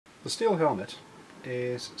The steel helmet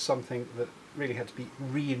is something that really had to be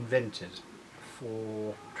reinvented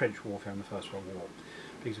for trench warfare in the First World War.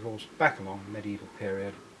 Because of course, back along the medieval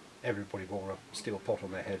period, everybody wore a steel pot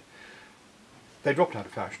on their head. They dropped out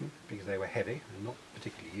of fashion because they were heavy and not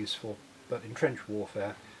particularly useful, but in trench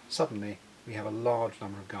warfare, suddenly we have a large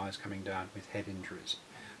number of guys coming down with head injuries.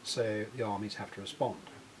 So the armies have to respond,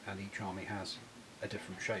 and each army has a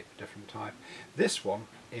different shape, a different type. This one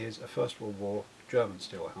is a First World War German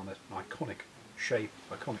steel helmet, an iconic shape,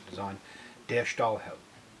 iconic design, Der Stahlhelm.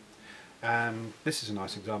 And this is a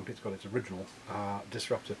nice example. It's got its original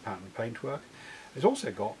disruptive pattern paintwork. It's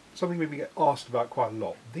also got something we get asked about quite a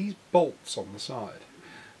lot, these bolts on the side.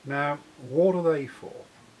 Now, what are they for?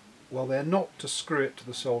 Well, they're not to screw it to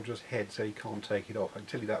the soldier's head so he can't take it off. I can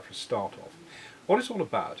tell you that for a start off. What it's all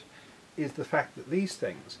about is the fact that these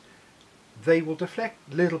things, they will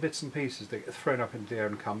deflect little bits and pieces that get thrown up into the air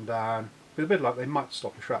and come down. It's a bit like they might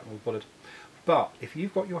stop a shrapnel bullet. But if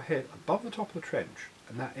you've got your head above the top of the trench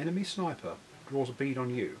and that enemy sniper draws a bead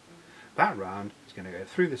on you, that round is going to go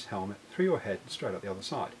through this helmet, through your head, and straight out the other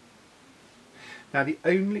side. Now, the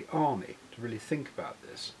only army to really think about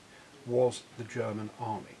this was the German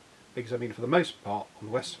army. Because, I mean, for the most part, on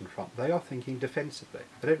the Western Front, they are thinking defensively.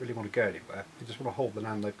 They don't really want to go anywhere. They just want to hold the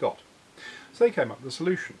land they've got. So they came up with a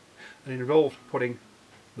solution. And it involved putting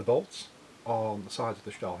the bolts on the sides of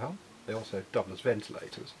the Stahlhelm. They also double as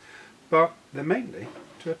ventilators. But they're mainly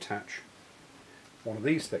to attach one of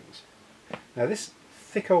these things. Now, this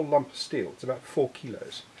thick old lump of steel, it's about 4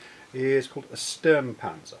 kilos, is called a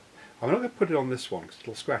Stirnpanzer. I'm not going to put it on this one because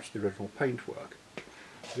it'll scratch the original paintwork.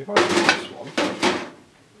 But if I do this one,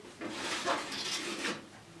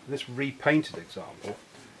 this repainted example,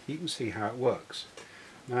 you can see how it works.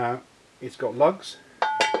 Now, it's got lugs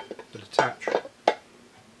that attach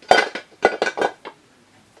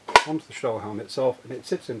onto the Stahlhelm itself, and it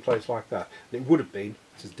sits in place like that. And it would have been,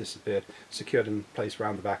 this has disappeared, secured in place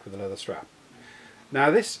round the back with a leather strap.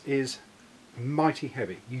 Now, this is mighty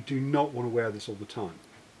heavy. You do not want to wear this all the time.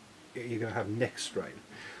 You're going to have neck strain.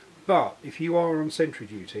 But if you are on sentry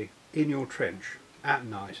duty in your trench at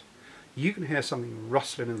night, you can hear something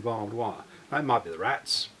rustling in the barbed wire. Now, it might be the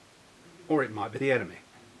rats, or it might be the enemy.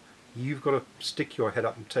 You've got to stick your head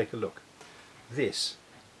up and take a look. This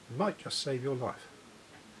might just save your life,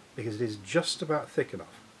 because it is just about thick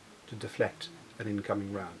enough to deflect an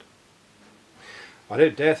incoming round. I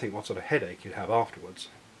don't dare think what sort of headache you'd have afterwards,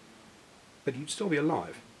 but you'd still be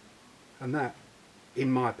alive, and that,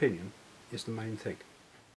 in my opinion, is the main thing.